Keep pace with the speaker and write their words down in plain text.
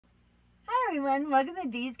everyone, welcome to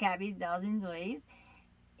D's Cabbies, Dolls and Toys.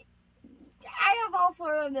 I have all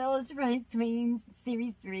 4 of those Surprise Tweens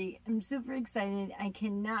Series 3. I'm super excited. I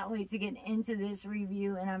cannot wait to get into this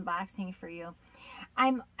review and unboxing for you.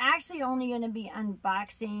 I'm actually only going to be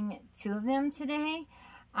unboxing 2 of them today.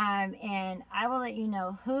 And I will let you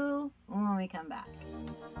know who when we come back.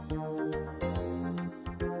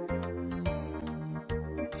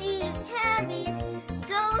 D's Cabbies,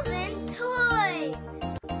 Dolls and Toys.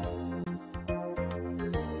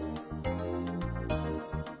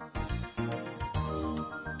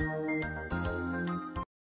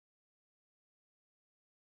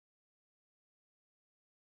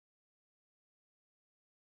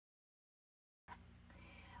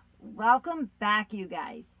 Welcome back, you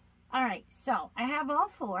guys. Alright, so I have all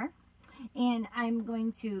 4 and I'm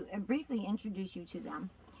going to briefly introduce you to them.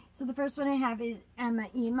 So the first one I have is Emma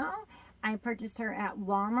Emo. I purchased her at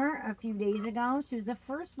Walmart a few days ago. She was the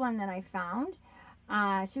first one that I found.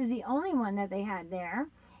 She was the only one that they had there,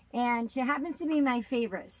 and she happens to be my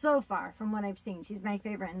favorite so far from what I've seen. She's my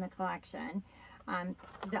favorite in the collection.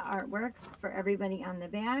 The artwork for everybody on the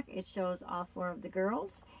back, it shows all 4 of the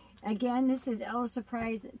girls. Again, this is Ella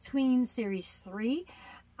Surprise Tweens Series 3.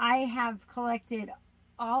 I have collected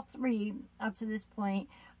all 3 up to this point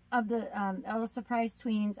of the Ella Surprise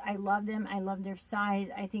Tweens. I love them. I love their size.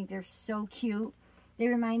 I think they're so cute. They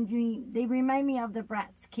remind me of the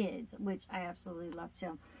Bratz kids, which I absolutely love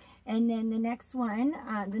too. And then the next one,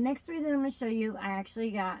 the next 3 that I'm going to show you, I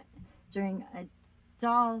actually got during a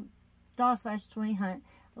doll/toy hunt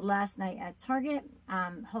last night at Target.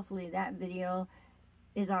 Hopefully that video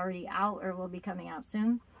is already out or will be coming out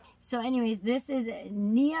soon. So anyways, this is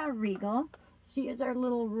Nia Regal. She is our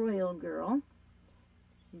little royal girl.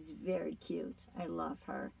 She's very cute. I love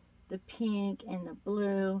her. The pink and the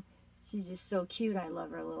blue. She's just so cute. I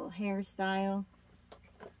love her little hairstyle.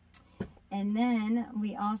 And then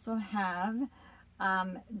we also have,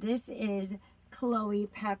 this is Chloe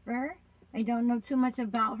Pepper. I don't know too much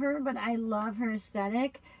about her, but I love her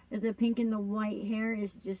aesthetic. The pink and the white hair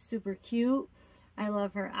is just super cute. I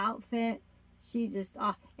love her outfit. She just,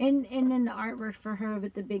 and then the artwork for her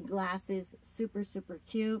with the big glasses, super, super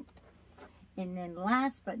cute. And then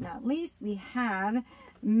last but not least, we have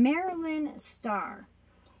Marilyn Starr.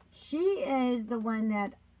 She is the one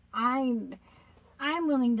that I'm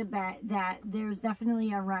willing to bet that there's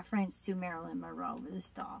definitely a reference to Marilyn Monroe with this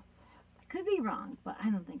doll. I could be wrong, but I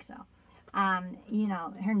don't think so. You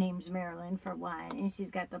know, her name's Marilyn for one, and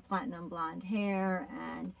she's got the platinum blonde hair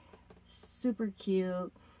and super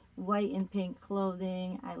cute white and pink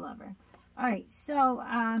clothing. I love her. All right, so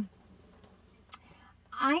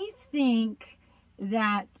I think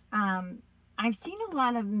that I've seen a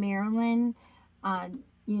lot of Marilyn,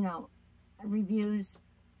 you know, reviews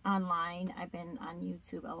online. I've been on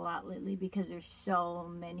YouTube a lot lately because there's so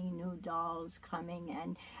many new dolls coming,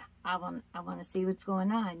 and I want to see what's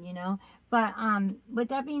going on, you know. But with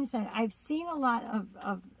that being said, I've seen a lot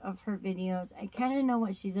of her videos. I kind of know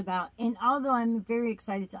what she's about, and although I'm very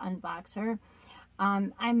excited to unbox her,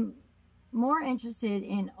 I'm more interested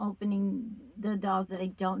in opening the dolls that I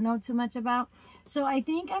don't know too much about. So I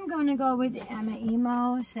think I'm going to go with Emma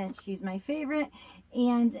Emo, since she's my favorite,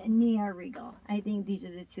 and Nia Regal. I think these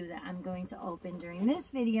are the 2 that I'm going to open during this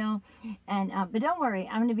video. And but don't worry,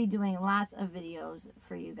 I'm going to be doing lots of videos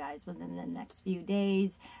for you guys within the next few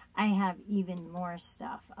days. I have even more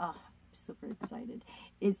stuff. Oh, I'm super excited.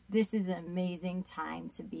 This is an amazing time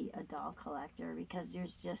to be a doll collector because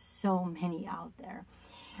there's just so many out there.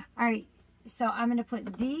 All right, so I'm going to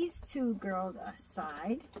put these 2 girls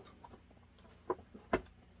aside.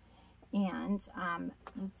 And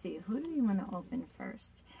let's see, who do we want to open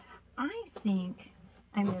first? I think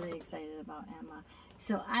I'm really excited about Emma.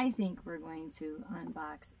 So I think we're going to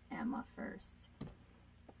unbox Emma first.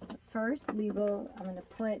 First, I'm going to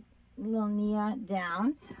put little Nia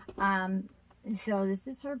down. So this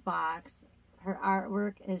is her box. Her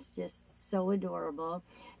artwork is just so adorable.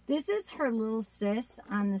 This is her little sis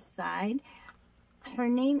on the side. Her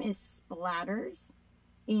name is Splatters,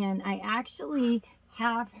 and I actually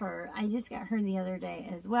have her. I just got her the other day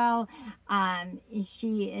as well.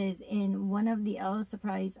 She is in one of the Ella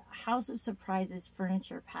Surprise House of Surprises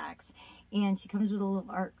furniture packs, and she comes with a little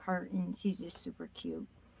art cart, and she's just super cute.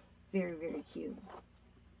 Very, very cute.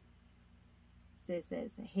 Sis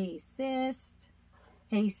says, "Hey sis."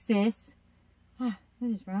 Hey sis. What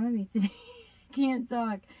is wrong with me today? I can't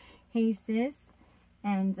talk. Hey sis.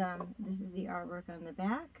 And this is the artwork on the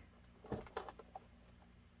back.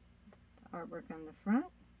 Artwork on the front.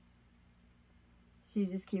 She's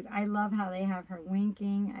just cute. I love how they have her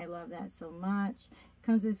winking. I love that so much.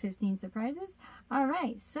 Comes with 15 surprises. All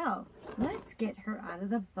right, so let's get her out of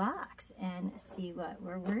the box and see what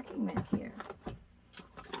we're working with here.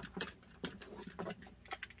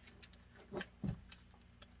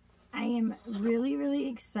 I am really, really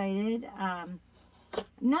excited,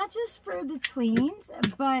 not just for the tweens,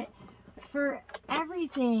 but for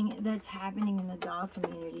everything that's happening in the doll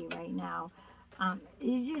community right now.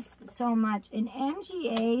 It's just so much, and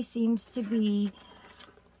MGA seems to be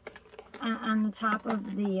on the top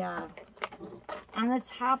of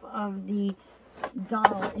the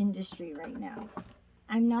doll industry right now.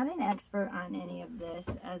 I'm not an expert on any of this,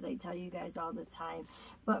 as I tell you guys all the time,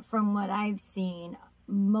 but from what I've seen,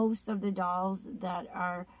 most of the dolls that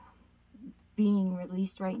are being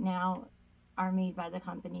released right now are made by the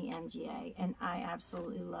company MGA, and I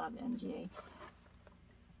absolutely love MGA.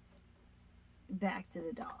 Back to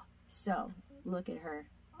the doll. So look at her.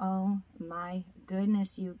 Oh my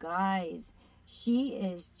goodness, you guys, she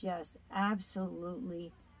is just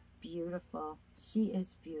absolutely beautiful. She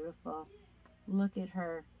is beautiful. Look at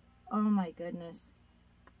her. Oh my goodness,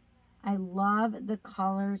 I love the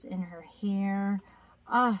colors in her hair.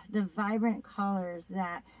 The vibrant colors,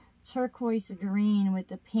 that turquoise green with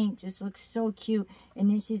the pink just looks so cute. And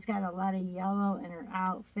then she's got a lot of yellow in her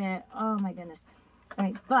outfit. Oh my goodness. All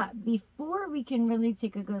right, but before we can really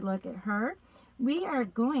take a good look at her, we are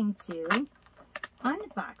going to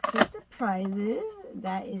unbox her surprises.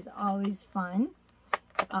 That is always fun.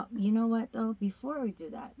 You know what though, before we do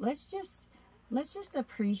that, let's just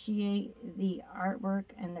appreciate the artwork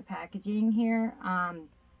and the packaging here.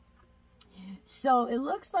 So it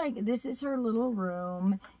looks like this is her little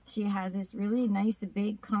room. She has this really nice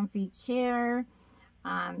big comfy chair.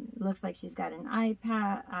 Looks like she's got an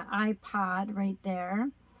iPod right there.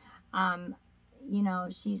 You know,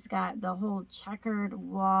 she's got the whole checkered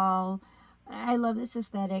wall. I love this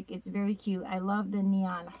aesthetic. It's very cute. I love the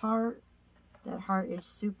neon heart. That heart is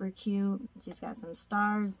super cute. She's got some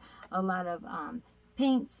stars, a lot of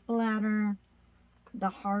paint splatter. The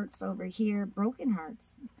hearts over here, broken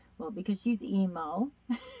hearts. Well, because she's emo.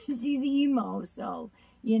 She's emo, so,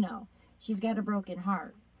 you know, she's got a broken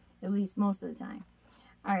heart. At least most of the time.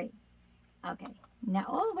 All right. Okay. Now,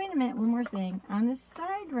 oh, wait a minute. One more thing. On the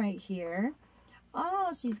side right here,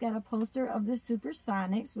 oh, she's got a poster of the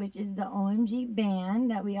Supersonics, which is the OMG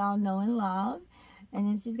band that we all know and love. And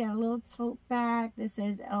then she's got a little tote bag that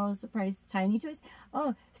says, oh, surprise, tiny toys.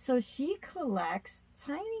 Oh, so she collects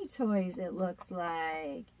tiny toys, it looks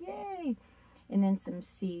like. Yay. And then some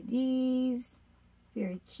CDs.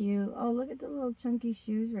 Very cute. Oh, look at the little chunky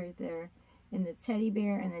shoes right there. And the teddy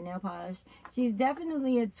bear and the nail polish. She's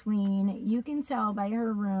definitely a tween. You can tell by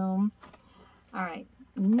her room. All right.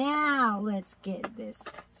 Now, let's get this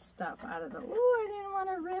stuff out of the... Oh, I didn't want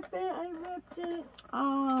to rip it. I ripped it.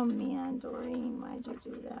 Oh, man, Doreen, why'd you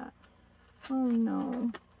do that? Oh, no.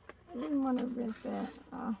 I didn't want to rip it.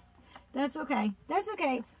 Oh, that's okay. That's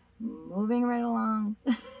okay. Moving right along.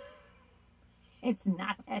 It's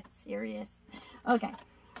not that serious. Okay,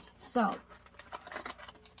 so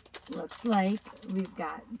looks like we've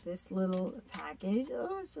got this little package.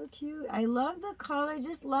 Oh, so cute. I love the color.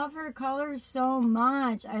 Just love her colors so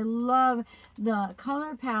much. I love the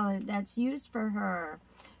color palette that's used for her.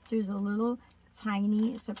 There's a little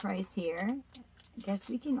tiny surprise here. I guess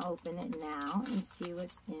we can open it now and see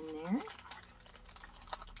what's in there.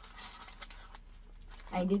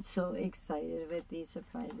 I get so excited with these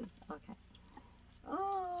surprises. Okay.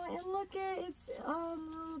 Oh, and look at it's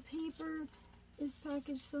little paper is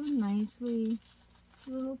packaged so nicely.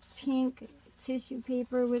 Little pink tissue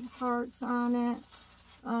paper with hearts on it.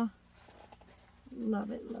 Oh,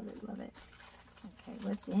 love it, love it, love it. Okay,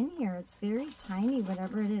 what's in here? It's very tiny,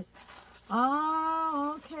 whatever it is.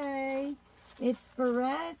 Oh, okay. It's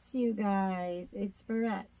barrettes, you guys. It's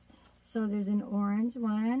barrettes. So there's an orange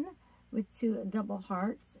one with two double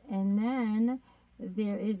hearts, and then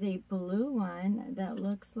there is a blue one that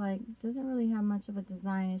looks like, doesn't really have much of a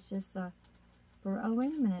design. It's just a, oh,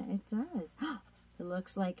 wait a minute. It does. It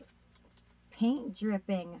looks like paint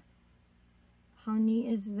dripping. How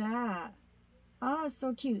neat is that? Oh, it's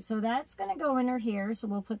so cute. So that's going to go in her hair. So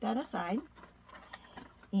we'll put that aside.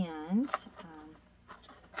 And,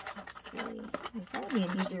 let's see. There's got to be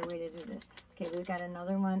an easier way to do this. Okay, we've got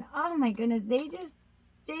another one. Oh my goodness. They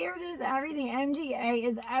are just everything. MGA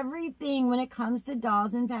is everything when it comes to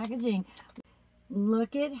dolls and packaging.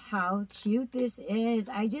 Look at how cute this is.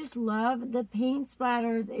 I just love the paint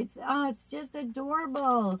splatters. It's just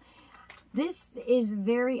adorable. This is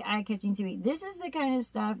very eye-catching to me. This is the kind of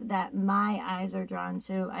stuff that my eyes are drawn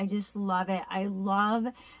to. I just love it. I love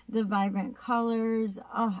the vibrant colors.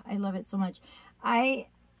 Oh, I love it so much. I'm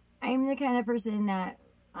the kind of person that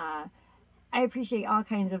I appreciate all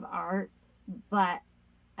kinds of art, but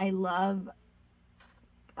I love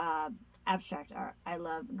abstract art. I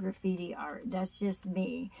love graffiti art. That's just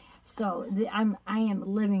me. So I am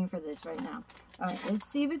living for this right now. All right, let's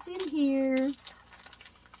see what's in here.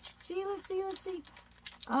 Let's see.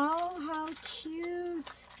 Oh, how cute.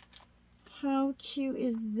 How cute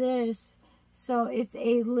is this? So it's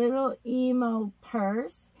a little emo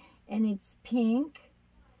purse, and it's pink,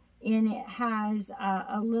 and it has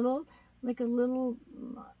a little,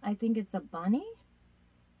 I think it's a bunny.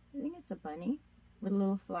 I think it's a bunny with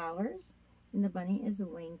little flowers, and the bunny is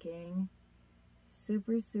winking.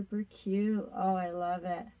 Super, super cute. Oh, I love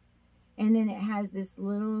it. And then it has this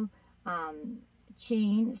little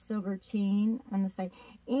chain, silver chain on the side,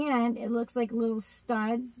 and it looks like little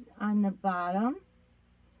studs on the bottom.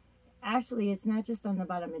 Actually, it's not just on the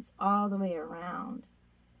bottom, it's all the way around.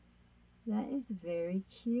 That is very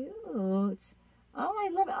cute. Oh, I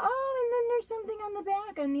love it. Oh, and then there's something on the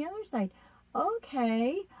back on the other side.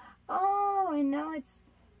 Okay. Oh, and now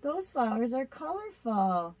those flowers are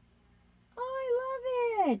colorful. Oh,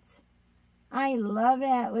 I love it. I love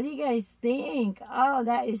it. What do you guys think? Oh,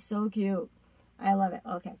 that is so cute. I love it.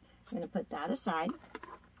 Okay, I'm going to put that aside.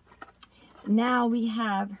 Now we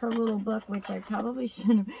have her little book, which I probably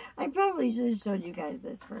should have showed you guys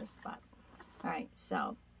this first, but all right,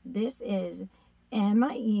 so this is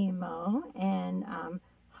Emma Emo, and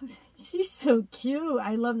she's so cute.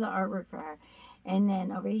 I love the artwork for her. And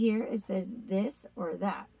then over here it says this or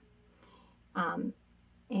that,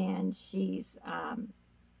 and she's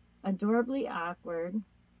adorably awkward.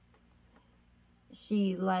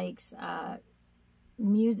 She likes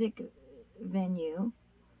music venue.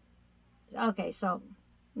 Okay, so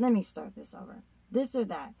let me start this over. This or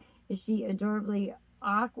that. Is she adorably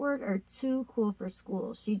awkward or too cool for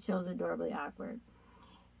school? She chose adorably awkward.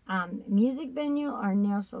 Music venue or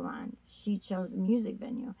nail salon? She chose music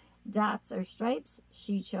venue. Dots or stripes?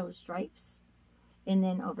 She chose stripes. And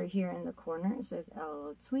then over here in the corner it says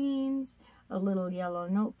Lalaloopsy, a little yellow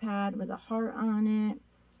notepad with a heart on it.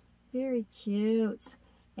 Very cute.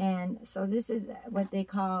 And so this is what they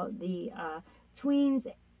call the Tweens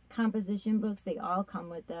composition books. They all come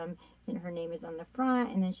with them, and her name is on the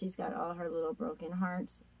front, and then she's got all her little broken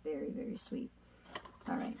hearts. Very, very sweet.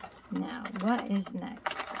 All right, now what is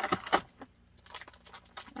next?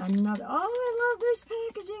 Another. Oh, I love this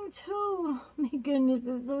packaging too. Oh my goodness,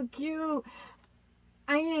 it's so cute.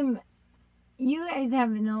 You guys have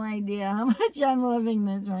no idea how much I'm loving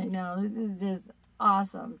this right now. This is just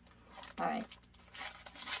awesome. All right,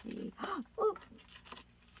 let's see. Oh,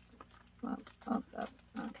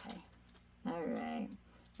 okay. All right,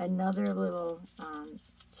 another little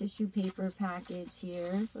tissue paper package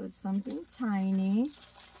here, so it's something tiny.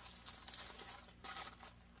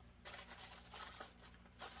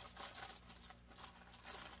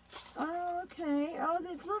 Oh, okay. Oh,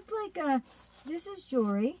 this looks like this is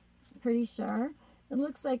jewelry, pretty sure. It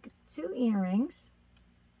looks like 2 earrings.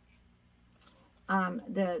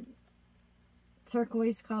 The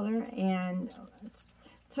turquoise color and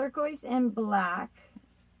turquoise and black,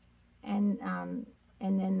 and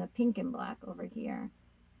then the pink and black over here.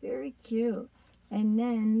 Very cute. And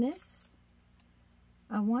then this,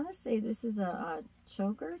 I want to say this is a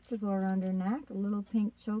choker to go around her neck, a little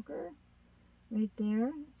pink choker right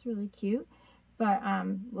there. It's really cute, but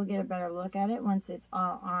we'll get a better look at it once it's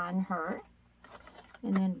all on her.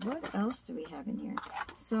 And then what else do we have in here?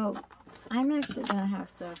 So I'm actually gonna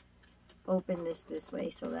have to open this way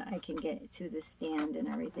so that I can get to the stand and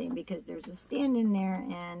everything, because there's a stand in there,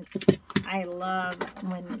 and I love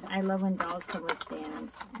when dolls come with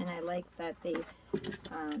stands, and I like that they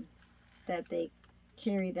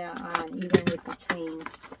carry that on even with the tweens,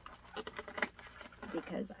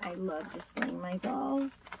 because I love displaying my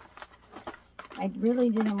dolls. I really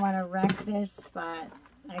didn't want to wreck this, but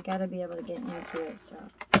I gotta be able to get into it, so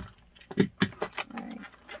alright.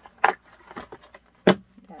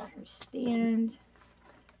 Got her stand.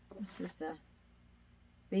 This is a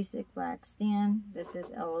basic black stand. This is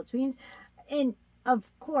Lalaloopsy. And of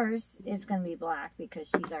course it's gonna be black because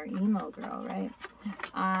she's our emo girl, right?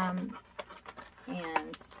 And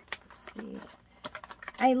let's see.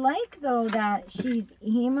 I like though that she's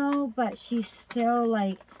emo, but she's still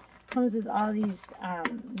like comes with all these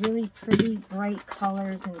really pretty bright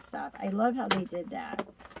colors and stuff. I love how they did that.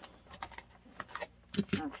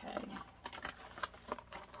 Okay.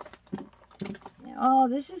 Oh,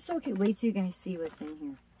 this is so cute. Wait till you guys see what's in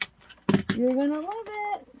here. You're gonna love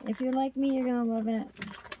it. If you're like me, you're gonna love it.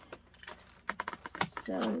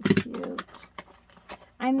 So cute.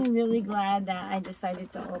 I'm really glad that I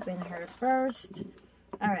decided to open her first.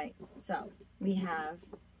 Alright, so we have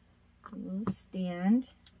A little stand,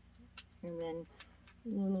 and then a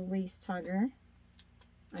little waist tugger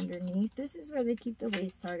underneath. This is where they keep the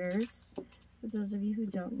waist tuggers, for those of you who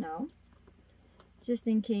don't know. Just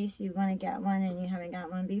in case you want to get one and you haven't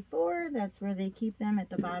got one before, that's where they keep them, at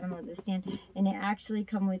the bottom of the stand. And they actually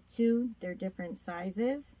come with two. They're different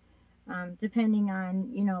sizes, depending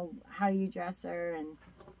on, you know, how you dress her. And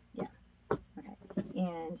yeah, okay.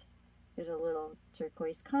 And there's a little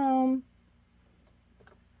turquoise comb.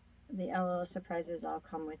 The LO surprises all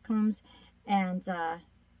come with combs. And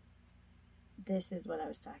this is what I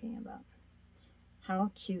was talking about.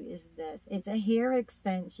 How cute is this? It's a hair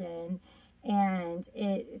extension, and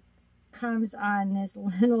it comes on this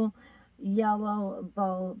little yellow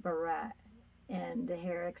bow barrette, and the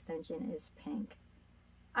hair extension is pink.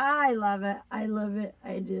 I love it. I love it.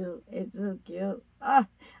 I do. It's so cute. Oh,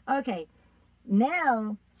 okay.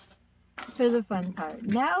 Now for the fun part.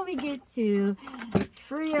 Now we get to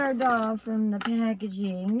free our doll from the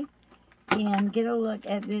packaging and get a look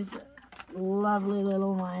at this lovely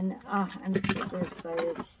little one. Oh, I'm super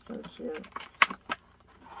excited. So cute.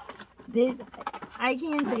 This, I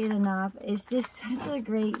can't say it enough. It's just such a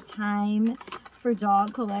great time for doll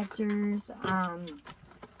collectors.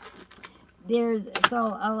 So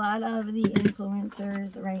a lot of the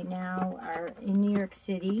influencers right now are in New York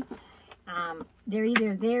City. They're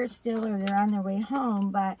either there still or they're on their way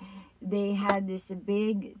home, but they had this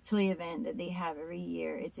big toy event that they have every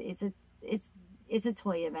year. It's a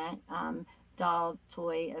toy event, doll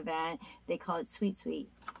toy event. They call it Sweet Sweet,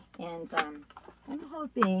 and I'm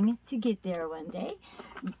hoping to get there one day.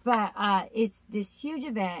 But it's this huge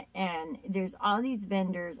event, and there's all these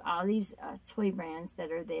vendors, all these toy brands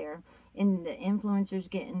that are there, and the influencers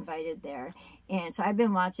get invited there. And so I've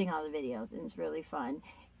been watching all the videos, and it's really fun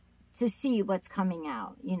to see what's coming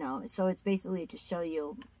out, you know. So it's basically to show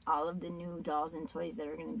you all of the new dolls and toys that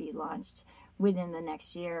are going to be launched within the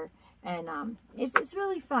next year. And it's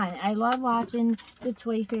really fun. I love watching the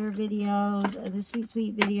Toy Fair videos, the Sweet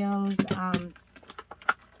Sweet videos.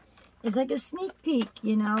 It's like a sneak peek,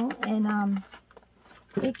 you know, and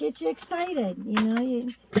it gets you excited, you know, you're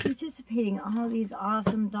anticipating all these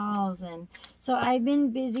awesome dolls. And so I've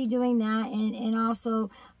been busy doing that, and also,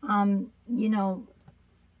 you know,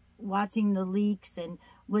 watching the leaks and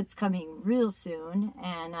what's coming real soon.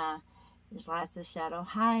 And there's lots of Shadow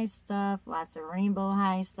High stuff, lots of Rainbow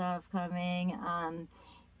High stuff coming.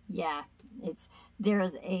 Yeah,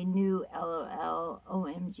 there's a new LOL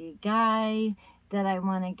OMG guy that I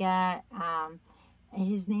want to get.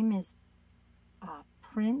 His name is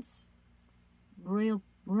Prince, Royal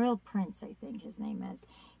Prince, I think his name is.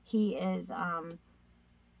 He is, I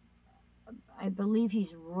believe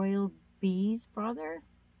he's Royal B's brother.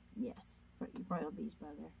 Yes, Royal B's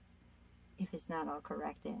brother. If it's not, I'll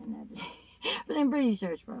correct it. But I'm pretty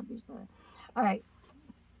sure it's Royal B's brother. All right,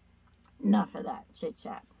 enough of that chit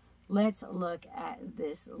chat. Let's look at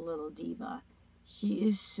this little diva. She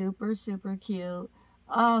is super, super cute.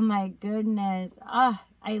 Oh my goodness. Ah,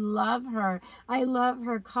 I love her. I love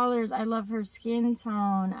her colors. I love her skin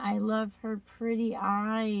tone. I love her pretty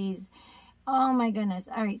eyes. Oh my goodness.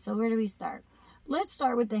 All right, so where do we start? Let's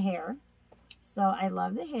start with the hair. So I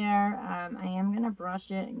love the hair. I am going to brush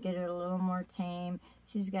it and get it a little more tame.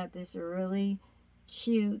 She's got this really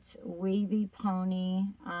cute wavy pony.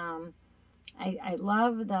 I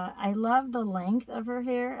love the length of her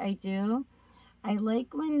hair. I do. I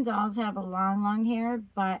like when dolls have a long hair,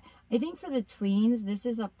 but I think for the tweens, this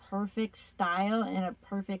is a perfect style and a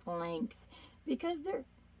perfect length because they're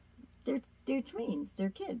tweens, they're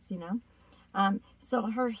kids, you know. So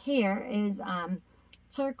her hair is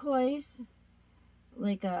turquoise,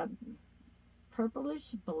 like a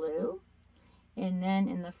purplish blue, and then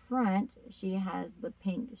in the front she has the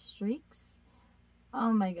pink streaks.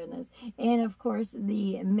 Oh my goodness. And of course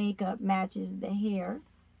the makeup matches the hair.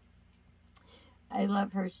 I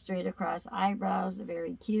love her straight across eyebrows,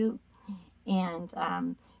 very cute. And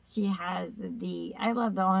she has I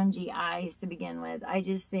love the OMG eyes to begin with. I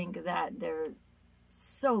just think that they're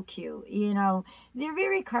so cute, you know. They're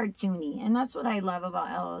very cartoony, and that's what I love about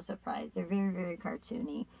LO Surprise. They're very, very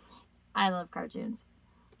cartoony. I love cartoons.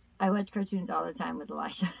 I watch cartoons all the time with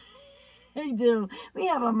Elisha. I do. We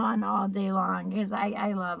have them on all day long because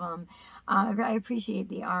I love them. I appreciate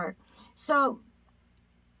the art. So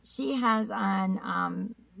she has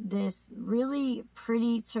on this really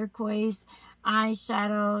pretty turquoise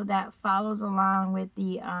eyeshadow that follows along with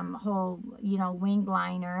the whole, you know, wing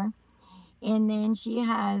liner. And then she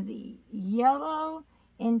has yellow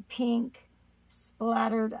and pink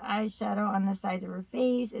splattered eyeshadow on the sides of her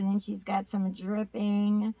face. And then she's got some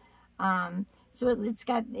dripping. So it's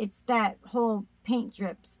that whole paint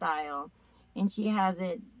drip style, and she has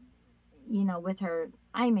it, you know, with her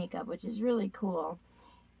eye makeup, which is really cool.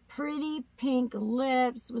 Pretty pink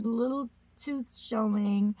lips with a little tooth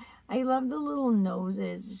showing. I love the little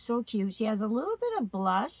noses, so cute. She has a little bit of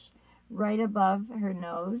blush right above her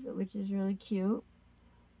nose, which is really cute.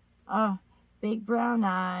 Oh, big brown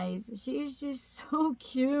eyes. She is just so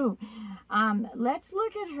cute. Let's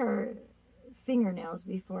look at her fingernails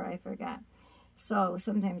before I forget. So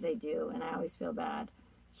sometimes I do, and I always feel bad.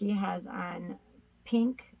 She has on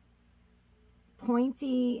pink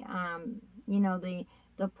pointy, you know,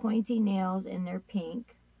 the pointy nails, and they're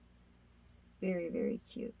pink. Very, very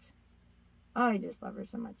cute. Oh, I just love her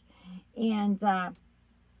so much. And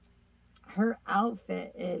her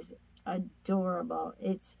outfit is adorable.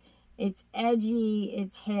 It's edgy,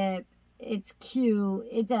 it's hip, it's cute,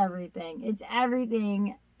 it's everything. It's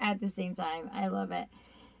everything at the same time. I love it.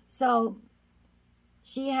 So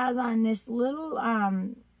she has on this little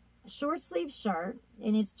short sleeve shirt,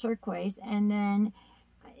 and it's turquoise, and then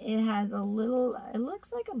it has a little, it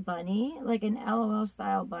looks like a bunny, like an LOL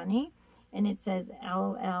style bunny, and it says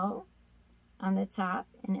LOL on the top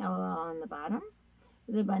and LOL on the bottom.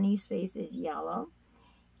 The bunny's face is yellow,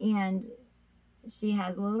 and she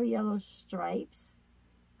has little yellow stripes,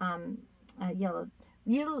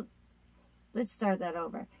 let's start that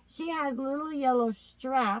over. She has little yellow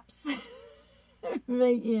straps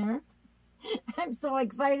right here. I'm so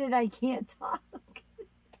excited I can't talk.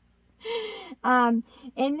 And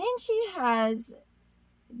then she has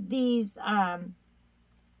these,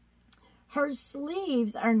 her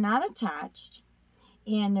sleeves are not attached,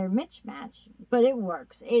 and they're mismatched, but it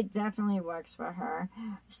works. It definitely works for her.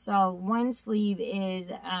 So one sleeve is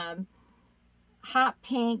hot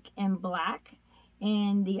pink and black,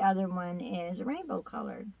 and the other one is rainbow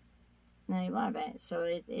colored. And I love it. So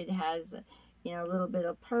it has, you know, a little bit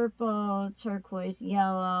of purple, turquoise,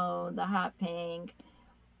 yellow, the hot pink.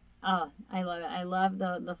 Oh, I love it. I love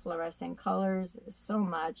the fluorescent colors so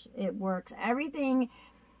much. It works. Everything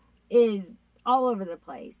is all over the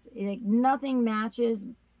place. Like, nothing matches,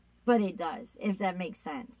 but it does, if that makes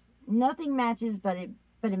sense. Nothing matches, but it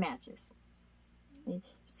matches.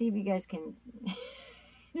 See if you guys can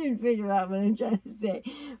figure out what I'm trying to say.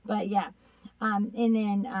 But yeah. And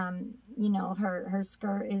then, you know, her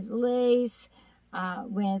skirt is lace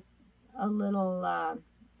with a little,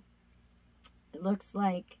 it looks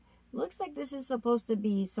like this is supposed to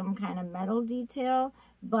be some kind of metal detail,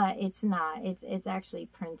 but it's not. It's actually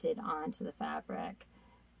printed onto the fabric.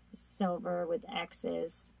 Silver with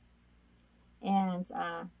X's. And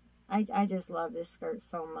I just love this skirt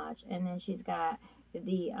so much. And then she's got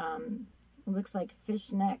the, looks like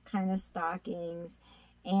fishnet kind of stockings,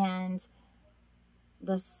 and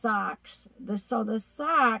the socks. So the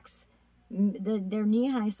socks, they're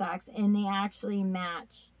knee-high socks, and they actually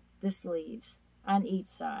match the sleeves on each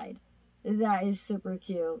side. That is super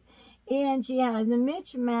cute. And she has the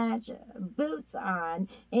mismatch boots on,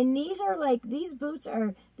 and these boots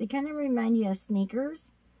are, they kind of remind you of sneakers.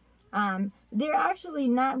 They're actually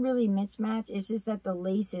not really mismatched. It's just that the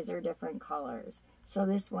laces are different colors. So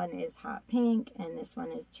this one is hot pink, and this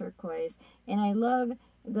one is turquoise. And I love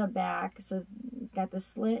the back. So it's got the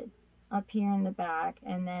slit up here in the back,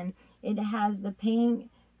 and then it has the paint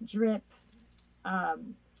drip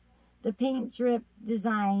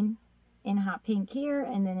design in hot pink here,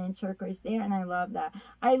 and then in turquoise there, and I love that.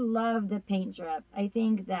 I love the paint drip. I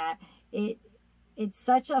think that it's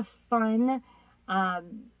such a fun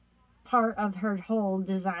part of her whole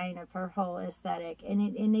design, of her whole aesthetic,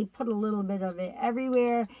 and they put a little bit of it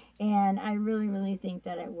everywhere, and I really think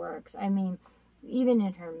that it works. I mean, even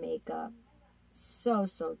in her makeup, so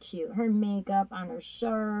cute. Her makeup on her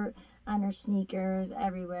shirt, on her sneakers,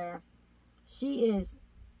 everywhere. She is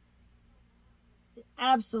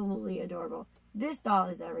absolutely adorable. This doll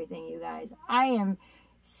is everything, you guys. I am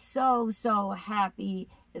so happy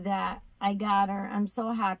that I got her. I'm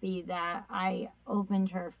so happy that I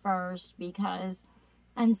opened her first, because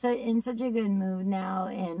I'm in such a good mood now,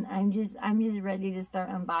 and I'm just ready to start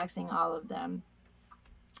unboxing all of them.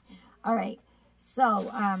 All right,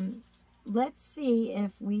 so let's see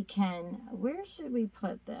if we can, where should we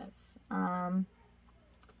put this? I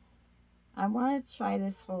want to try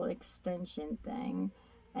this whole extension thing,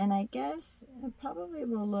 and I guess it probably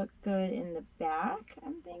will look good in the back,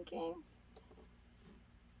 I'm thinking.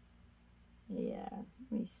 Yeah,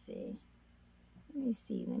 let me see.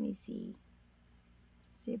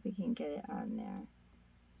 See if we can get it on there.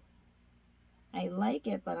 I like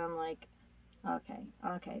it, but I'm like, okay,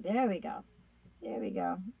 there we go.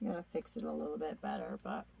 I'm gonna fix it a little bit better,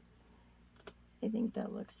 but I think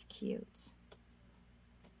that looks cute.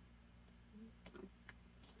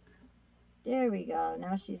 There we go.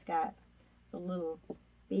 Now she's got a little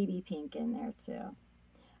baby pink in there too.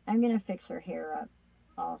 I'm going to fix her hair up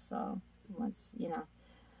also once, you know,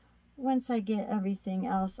 once I get everything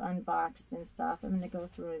else unboxed and stuff. I'm going to go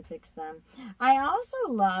through and fix them. I also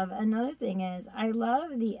love, another thing is, I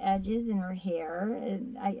love the edges in her hair.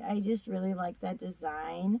 And I just really like that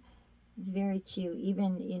design. It's very cute.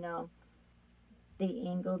 Even, you know, they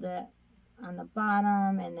angled it on the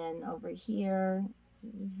bottom and then over here.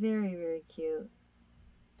 It's very, very cute.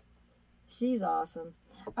 She's awesome.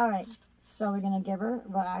 All right. So we're going to give her,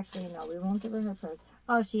 well, actually, no, we won't give her her purse.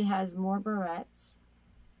 Oh, she has more barrettes.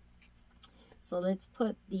 So let's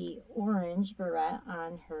put the orange barrette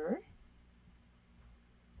on her.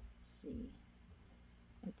 Let's see.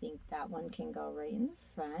 I think that one can go right in the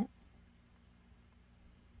front.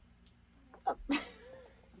 Oh.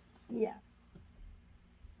 Yeah.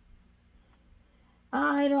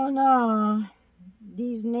 I don't know.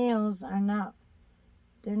 These nails are not,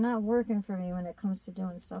 they're not working for me when it comes to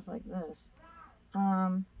doing stuff like this.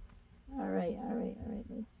 All right.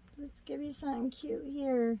 Let's give you something cute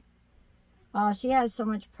here. Oh, she has so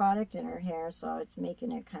much product in her hair, so it's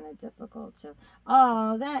making it kind of difficult to...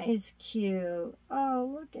 Oh, that is cute.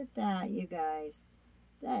 Oh, look at that, you guys.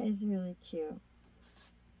 That is really cute.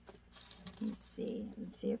 Let's see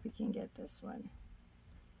if we can get this one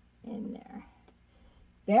in there.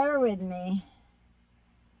 Bear with me.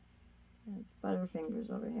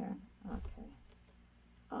 Butterfingers over here. Okay.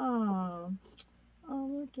 Oh,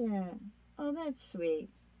 look at... Oh, that's sweet.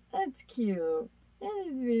 That's cute. That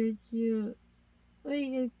is very cute. What do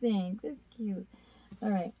you think? That's cute.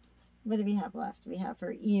 All right. What do we have left? We have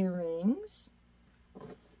her earrings.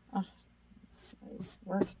 Oh, my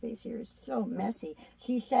workspace here is so messy.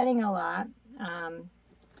 She's shedding a lot.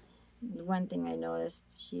 One thing I noticed,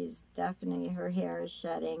 she's definitely, her hair is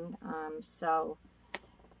shedding. So,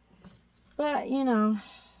 but, you know,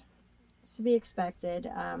 it's to be expected.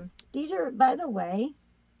 These are, by the way,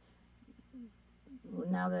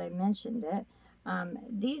 now that I mentioned it,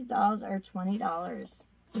 these dolls are $20,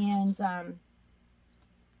 and,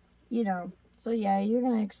 you know, so yeah, you're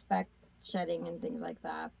going to expect shedding and things like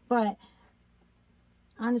that, but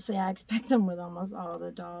honestly, I expect them with almost all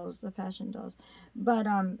the dolls, the fashion dolls, but,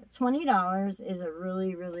 $20 is a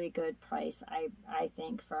really, really good price, I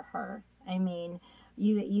think, for her. I mean,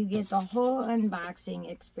 you get the whole unboxing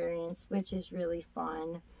experience, which is really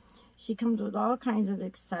fun. She comes with all kinds of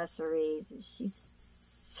accessories. She's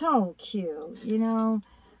so cute, you know.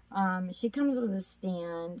 She comes with a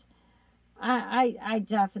stand. I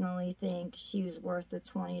definitely think she was worth the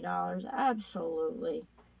 $20. Absolutely.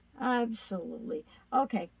 Absolutely.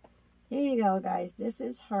 Okay. Here you go, guys. This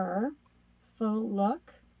is her full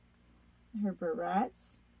look. Her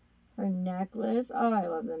barrettes. Her necklace. Oh, I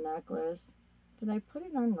love the necklace. Did I put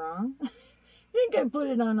it on wrong? I think I put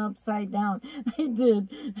it on upside down. I did.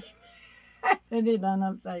 I put it on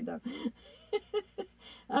upside down.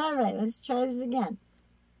 All right, let's try this again.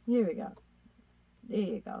 Here we go. There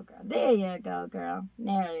you go, girl. There you go, girl.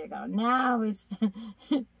 There you go. Now it's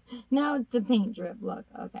now it's the paint drip look.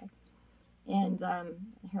 Okay. And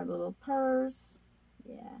her little purse.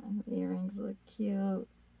 Yeah, her earrings look cute.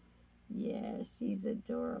 Yeah, she's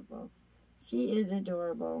adorable. She is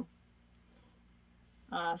adorable.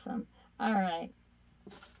 Awesome. All right.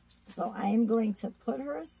 So I am going to put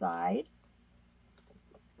her aside.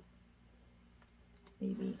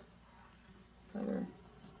 Maybe put her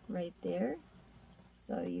right there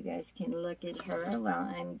so you guys can look at her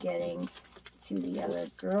while I'm getting to the other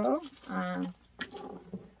girl.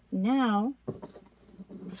 Now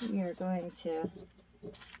we are going to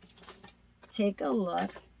take a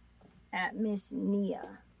look at Miss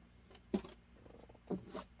Nia.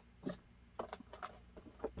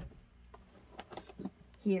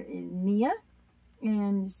 Here is Nia,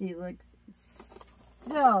 and she looks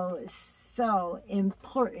so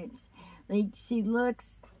important. Like, she looks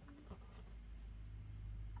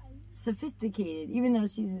sophisticated, even though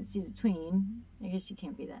she's a tween. I guess she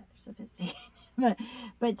can't be that sophisticated,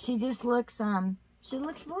 but she just looks she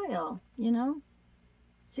looks royal, you know.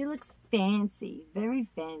 She looks fancy, very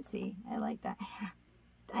fancy. I like that.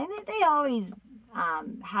 I think they always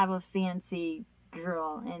have a fancy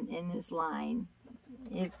girl in this line.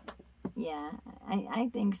 Yeah, I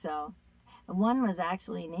think so. One was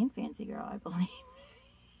actually named Fancy Girl, I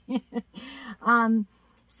believe.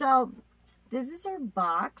 So this is her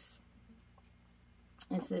box.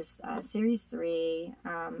 This is Series 3,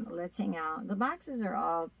 Let's Hang Out. The boxes are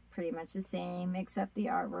all pretty much the same, except the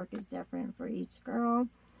artwork is different for each girl.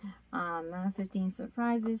 15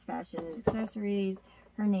 surprises, fashion and accessories,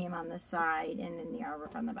 her name on the side, and then the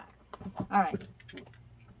artwork on the back. All right.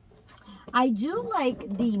 I do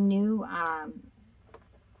like the new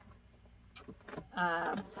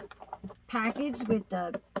package with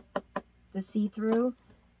the see-through,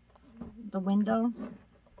 the window.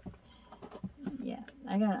 Yeah,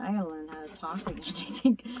 I gotta learn how to talk again, I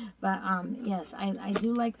think. But yes, I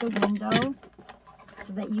do like the window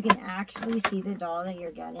so that you can actually see the doll that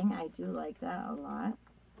you're getting. I do like that a lot.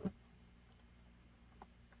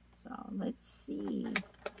 So let's see.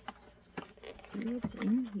 See what's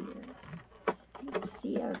in here. Let's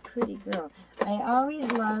see our pretty girl. I always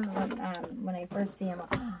love when I first see them.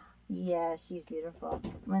 Yeah, she's beautiful.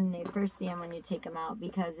 When they first see them, when you take them out,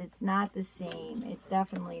 because it's not the same. It's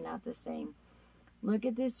definitely not the same. Look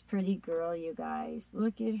at this pretty girl, you guys.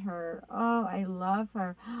 Look at her. Oh, I love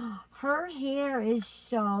her. Her hair is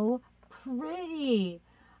so pretty.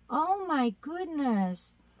 Oh my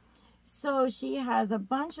goodness. So she has a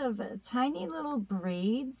bunch of tiny little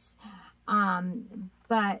braids,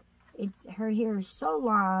 but her hair is so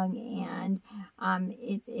long, and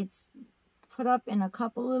it's put up in a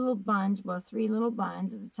couple little buns, well, 3 little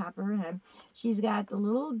buns at the top of her head. She's got the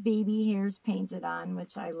little baby hairs painted on,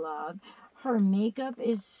 which I love. Her makeup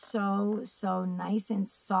is so nice and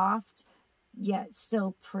soft, yet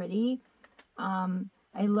still pretty.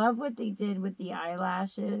 I love what they did with the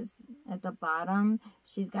eyelashes at the bottom.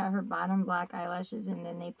 She's got her bottom black eyelashes, and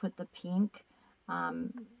then they put the pink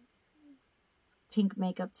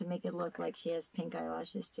makeup to make it look like she has pink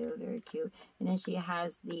eyelashes too. Very cute. And then she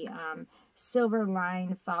has the silver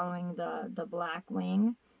line following the black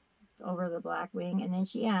wing, over the black wing. And then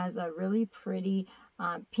she has a really pretty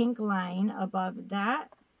pink line above that.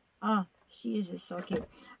 Oh, she is just so cute.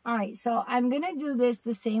 All right, so I'm going to do this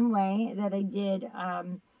the same way that I did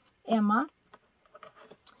Emma.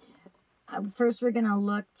 First, we're going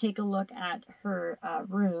to take a look at her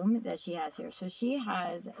room that she has here. So she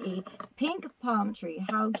has a pink palm tree.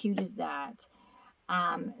 How cute is that?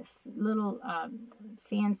 Little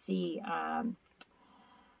fancy,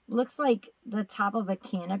 looks like the top of a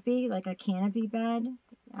canopy, like a canopy bed.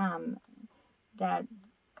 That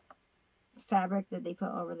fabric that they put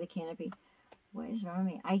over the canopy. What is wrong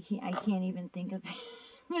with me? I can't even think of it.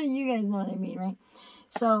 You guys know what I mean, right?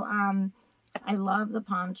 So, I love the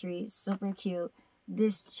palm tree. Super cute.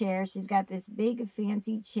 This chair, she's got this big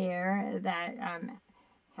fancy chair that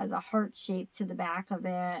has a heart shape to the back of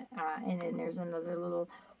it. And then there's another little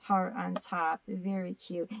heart on top. Very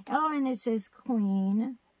cute. Oh, and it says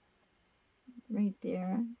Queen right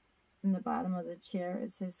there. In the bottom of the chair,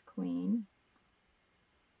 it says Queen.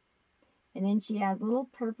 And then she has little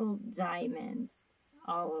purple diamonds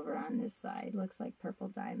all over on this side. Looks like purple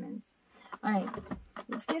diamonds. All right,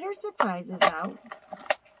 let's get her surprises out.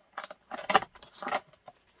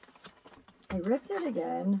 I ripped it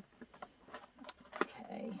again.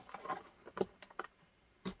 Okay.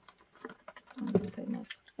 Oh my goodness.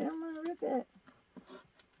 I don't want to rip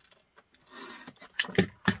it.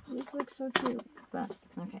 This looks so cute. But,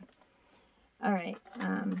 okay. All right.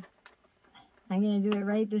 I'm going to do it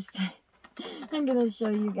right this time. I'm going to show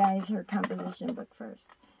you guys her composition book first.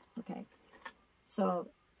 Okay. So,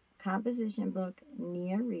 composition book,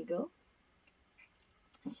 Nia Regal.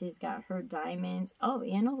 She's got her diamonds. Oh,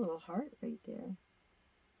 and a little heart right there.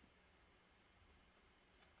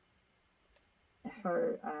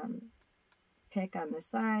 Her pick on the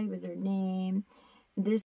side with her name.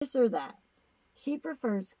 This or that. She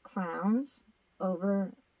prefers crowns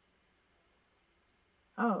over...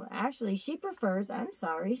 Oh, actually, she prefers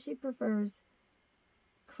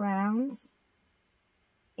crowns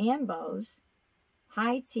and bows,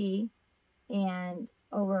 high tea, and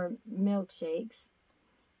over milkshakes.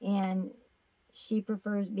 And she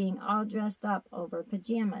prefers being all dressed up over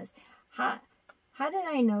pajamas. How did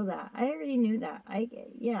I know that? I already knew that.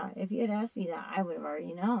 Yeah, if you had asked me that, I would have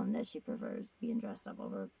already known that she prefers being dressed up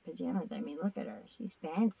over pajamas. I mean, look at her. She's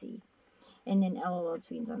fancy. And then LOL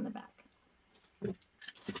Tweens on the back.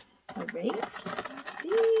 All right, see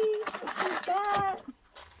what she's got.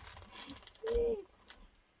 See.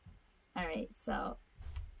 All right, so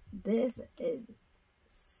this is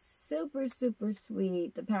super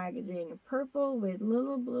sweet. The packaging, purple with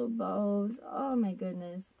little blue bows. Oh my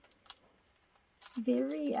goodness,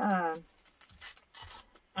 very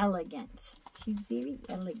elegant. She's very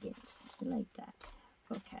elegant. I like that.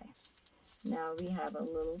 Okay, now we have a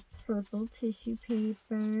little purple tissue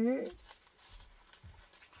paper.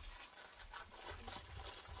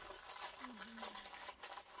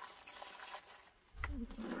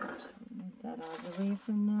 Get that out of the way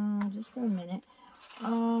for now, just for a minute.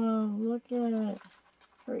 Oh, look at it.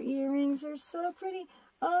 Her earrings are so pretty.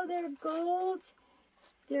 Oh, they're gold.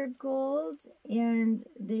 They're gold, and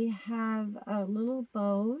they have little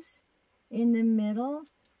bows in the middle.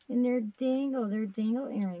 And they're dangle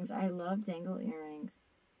earrings. I love dangle earrings.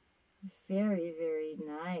 Very, very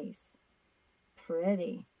nice.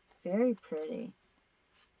 Pretty. Very pretty.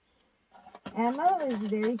 Emma is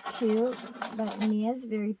very cute, but Nia's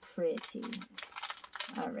very pretty.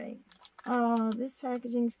 Alright. Oh, this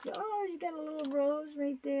packaging's cute. Oh, you got a little rose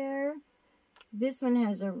right there. This one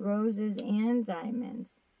has a roses and diamonds.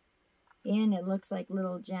 And it looks like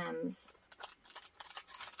little gems.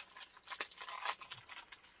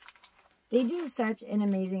 They do such an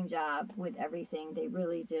amazing job with everything. They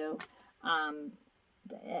really do.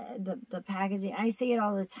 The packaging, I say it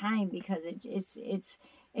all the time because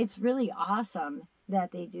it's really awesome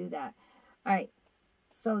that they do that. All right,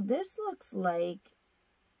 so this looks like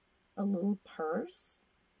a little purse,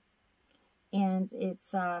 and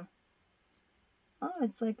it's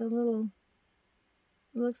it's like a little,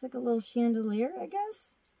 it looks like a little chandelier, I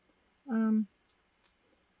guess.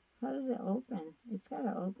 How does it open? It's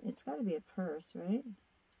gotta open. It's gotta be a purse, right?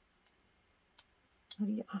 How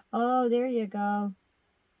do you? Oh, there you go.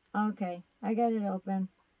 Okay, I got it open.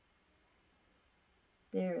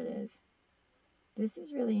 There it is. This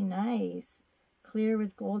is really nice. Clear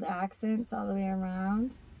with gold accents all the way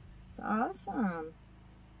around. It's awesome.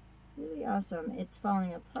 Really awesome. It's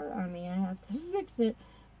falling apart on me. I have to fix it,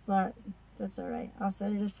 but that's all right. I'll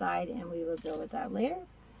set it aside and we will deal with that later.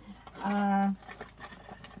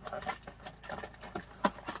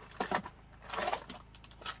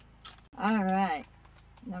 All right,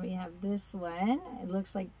 now we have this one. It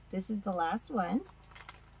looks like this is the last one.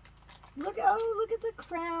 Look, oh, look at the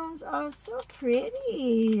crowns. Oh, so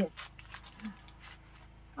pretty.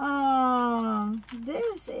 Oh,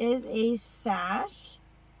 this is a sash.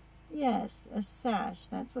 Yes, a sash.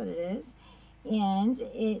 That's what it is. And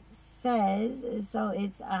it says, so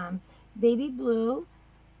it's baby blue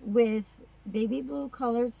with baby blue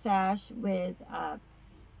colored sash with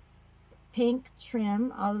pink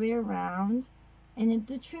trim all the way around, and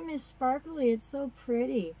the trim is sparkly. It's so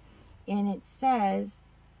pretty, and it says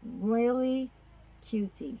royally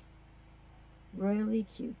cutie. Royally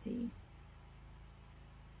cutie.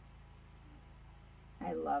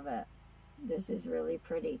 I love it. This is really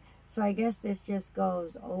pretty. So I guess this just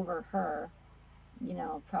goes over her, you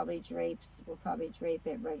know, probably drapes, we'll probably drape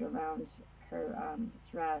it right around her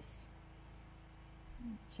dress.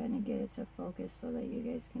 I'm trying to get it to focus so that you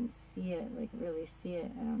guys can see it, like really see it.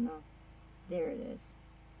 I don't know. There it is.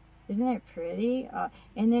 Isn't it pretty?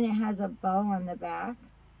 And then it has a bow on the back.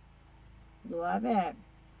 Love it.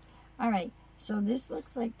 All right, so this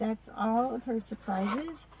looks like that's all of her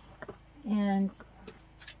surprises. And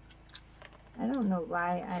I don't know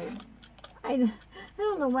why I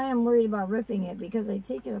don't know why I'm worried about ripping it, because I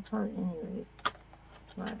take it apart anyways.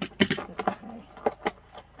 But that's okay.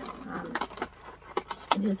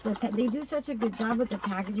 They do such a good job with the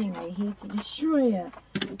packaging. I hate to destroy it.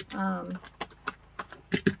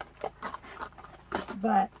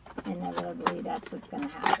 But inevitably that's what's going to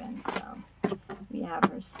happen. So we have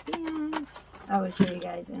her stand. I will show you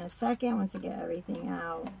guys in a second once I get everything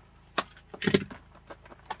out.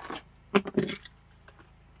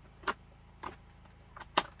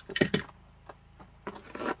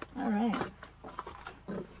 All right.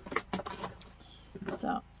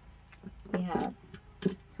 So we have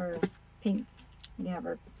her pink. We have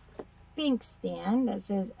her pink stand that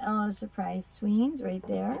says Ella Surprise Tweens right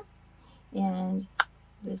there, and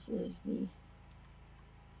this is the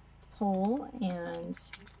pole, and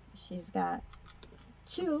she's got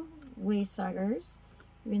two waist huggers.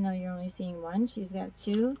 Even though you're only seeing one, she's got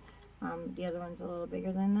two. The other one's a little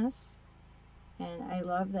bigger than this, and I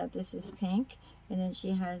love that this is pink. And then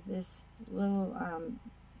she has this little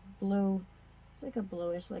blue, it's like a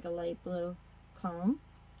bluish, like a light blue comb.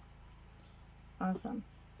 Awesome.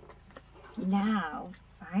 Now,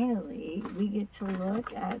 finally, we get to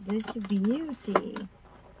look at this beauty.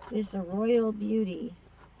 This royal beauty.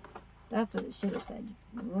 That's what it should have said.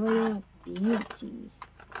 Royal beauty.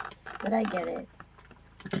 But I get it.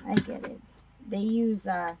 I get it. They use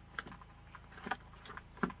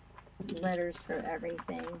letters for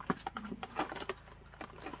everything.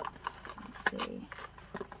 Let's see.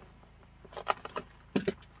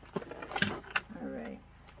 Alright.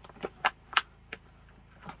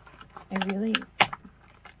 I really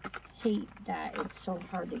hate that it's so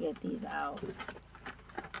hard to get these out.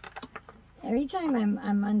 Every time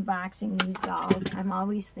I'm unboxing these dolls, I'm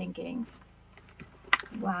always thinking,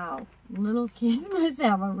 wow, little kids must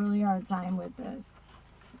have a really hard time with this.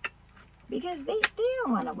 Because they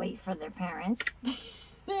don't want to wait for their parents.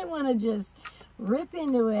 They want to just rip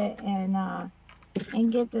into it and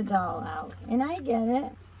get the doll out. And I get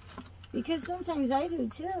it, because sometimes I do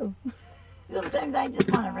too. Sometimes I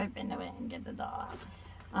just want to rip into it and get the doll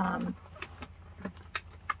out.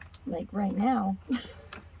 Like right now.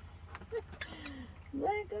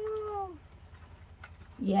 Let go.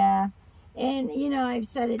 Yeah. And, you know, I've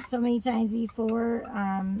said it so many times before.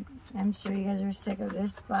 I'm sure you guys are sick of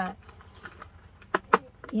this, but,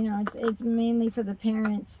 you know, it's mainly for the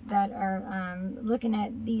parents that are looking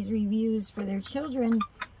at these reviews for their children.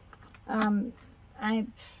 I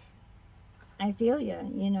feel you,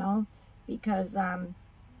 you know, because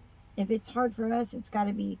if it's hard for us, it's got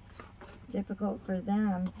to be difficult for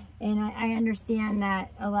them. And I understand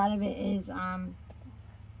that a lot of it is,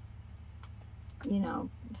 you know,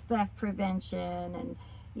 theft prevention, and,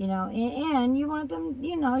 you know, and you want them,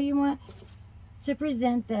 you know, you want to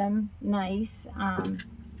present them nice.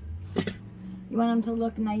 You want them to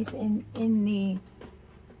look nice in the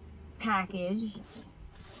package,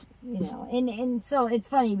 you know, and so it's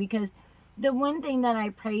funny because the one thing that I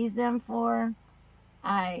praise them for,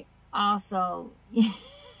 I also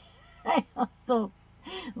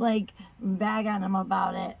like bag on them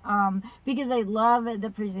about it, because I love the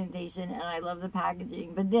presentation and I love the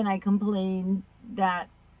packaging, but then I complain that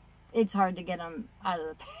it's hard to get them out of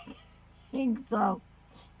the packaging. So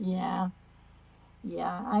yeah,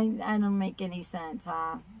 I don't make any sense,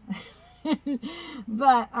 huh?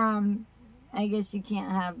 But I guess you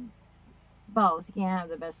can't have both. You can't have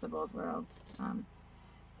the best of both worlds,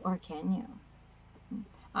 or can you?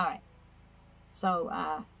 All right,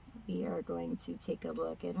 so we are going to take a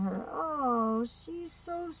look at her. Oh, she's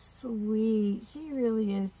so sweet. She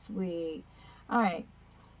really is sweet. All right,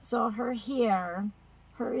 so her hair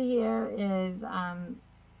is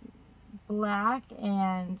black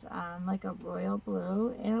and like a royal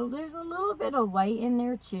blue, and there's a little bit of white in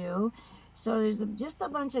there too. So there's just a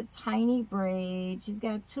bunch of tiny braids. She's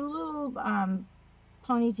got two little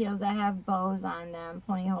ponytails that have bows on them,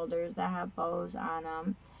 pony holders that have bows on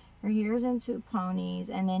them. Her hair's in two ponies,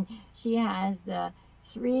 and then she has the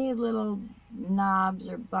three little knobs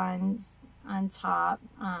or buns on top.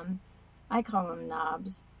 I call them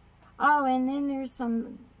knobs. Oh, and then there's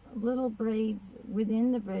some little braids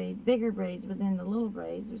within the braids, bigger braids within the little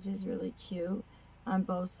braids, which is really cute on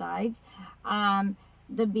both sides.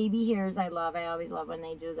 The baby hairs I love. I always love when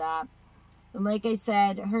they do that. Like I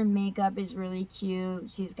said, her makeup is really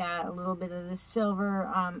cute. She's got a little bit of the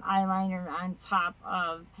silver eyeliner on top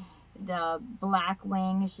of the black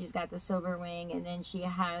wing. She's got the silver wing, and then she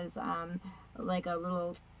has like a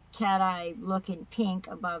little cat eye looking pink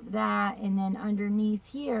above that, and then underneath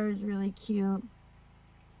here is really cute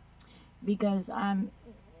because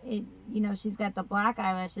it, you know, she's got the black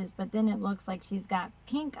eyelashes, but then it looks like she's got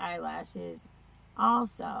pink eyelashes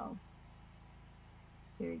also.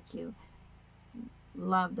 Very cute.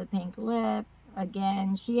 Love the pink lip.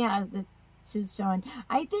 Again, she has the tooth showing.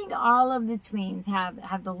 I think all of the tweens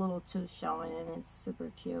have the little tooth showing, and it's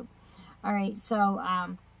super cute. All right, so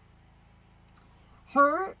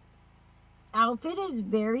her outfit is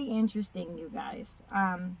very interesting, you guys.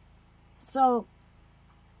 So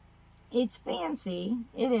it's fancy,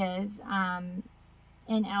 it is, and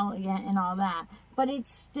elegant and all that, but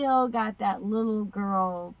it's still got that little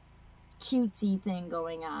girl cutesy thing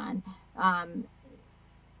going on.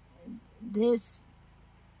 This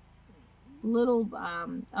little,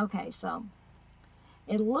 okay, so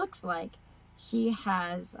it looks like she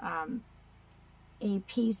has a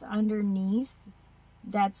piece underneath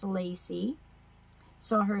that's lacy.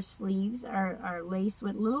 So her sleeves are laced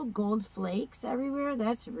with little gold flakes everywhere.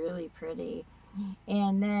 That's really pretty.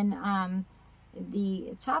 And then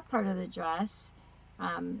the top part of the dress,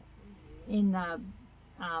 in the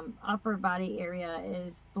upper body area,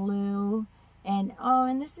 is blue. And oh,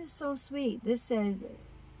 and this is so sweet. This says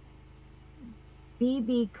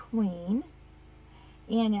BB Queen.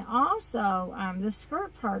 And it also, the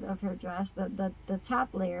skirt part of her dress, the top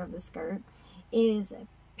layer of the skirt, is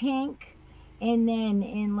pink. And then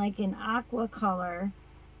in like an aqua color,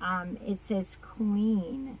 it says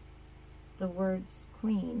Queen. The words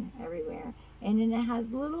Queen everywhere. And then it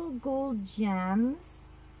has little gold gems.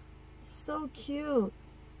 So cute.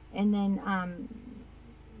 And then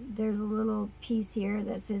there's a little piece here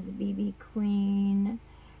that says BB Queen.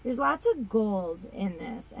 There's lots of gold in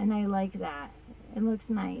this, and I like that. It looks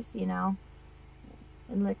nice, you know.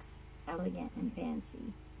 It looks elegant and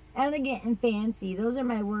fancy. Elegant and fancy. Those are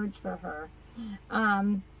my words for her.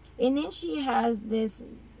 And then she has this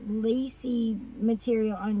lacy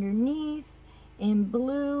material underneath in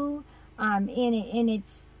blue. And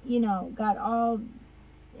it's, you know, got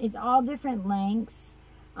it's all different lengths.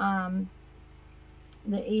 The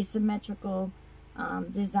asymmetrical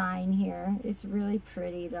design here. It's really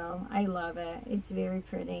pretty though. I love it. It's very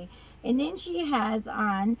pretty. And then she has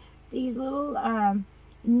on these little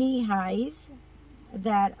knee highs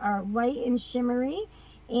that are white and shimmery,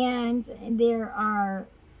 and there are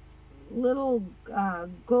little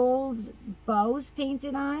gold bows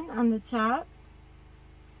painted on the top.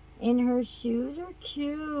 And her shoes are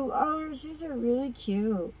cute. Oh, her shoes are really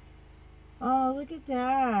cute. Oh, look at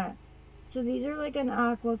that. So these are like an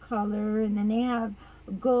aqua color, and then they have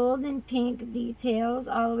gold and pink details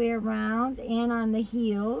all the way around and on the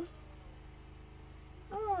heels.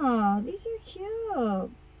 Oh, these are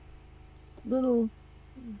cute. Little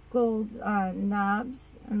gold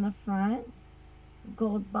knobs on the front.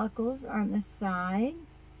 Gold buckles on the side.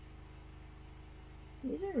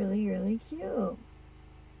 These are really, really cute.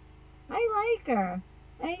 I like her.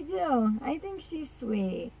 I do. I think she's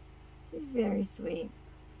sweet. She's very sweet.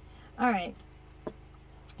 Alright.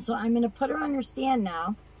 So I'm going to put her on her stand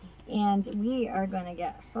now. And we are going to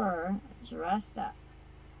get her dressed up.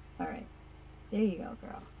 Alright. There you go,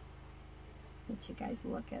 girl. Let you guys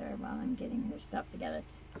look at her while I'm getting her stuff together.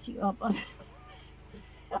 She up.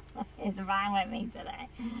 It's wrong with me today.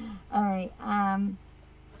 Alright.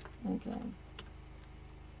 Okay.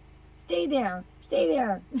 Stay there. Stay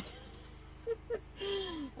there.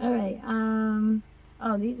 Alright,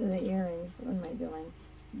 oh, these are the earrings. What am I doing?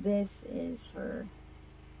 This is her.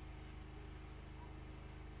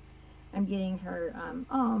 I'm getting her,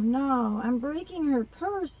 oh no, I'm breaking her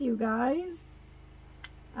purse, you guys.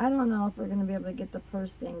 I don't know if we're going to be able to get the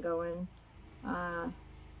purse thing going. Oh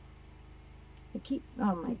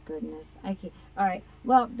my goodness. Alright,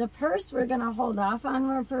 well, the purse we're going to hold off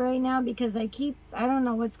on for right now because I don't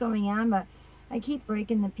know what's going on, but I keep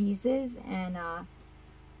breaking the pieces, and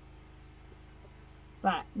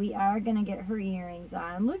but we are gonna get her earrings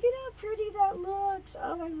on. Look at how pretty that looks.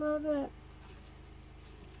 Oh, I love it.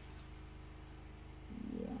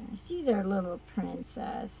 Yeah, she's our little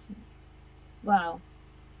princess. Well,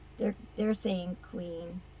 they're saying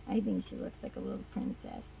queen. I think she looks like a little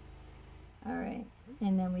princess. All right,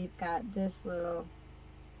 and then we've got this little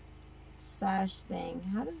sash thing.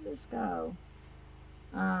 How does this go?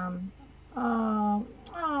 Oh,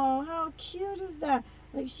 how cute is that?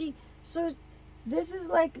 Like so this is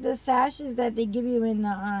like the sashes that they give you in the,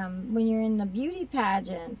 when you're in the beauty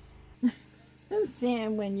pageants. I'm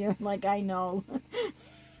saying when you're like, I know.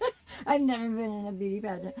 I've never been in a beauty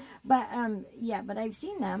pageant. But, yeah, but I've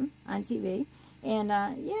seen them on TV. And,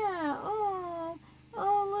 yeah, oh,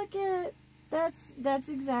 look at, that's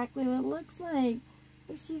exactly what it looks like.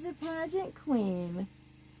 She's a pageant queen.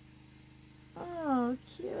 Oh,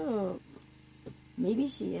 cute. Maybe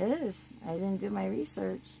she is. I didn't do my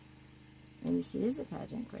research. Maybe she is a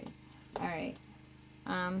pageant queen. Alright.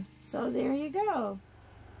 So there you go.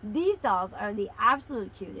 These dolls are the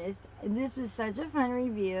absolute cutest. This was such a fun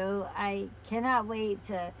review. I cannot wait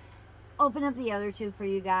to open up the other two for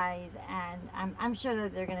you guys. And I'm sure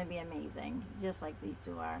that they're going to be amazing. Just like these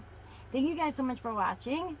two are. Thank you guys so much for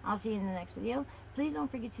watching. I'll see you in the next video. Please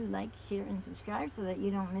don't forget to like, share, and subscribe so that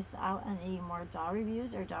you don't miss out on any more doll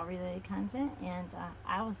reviews or doll related content. And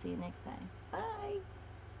I will see you next time. Bye!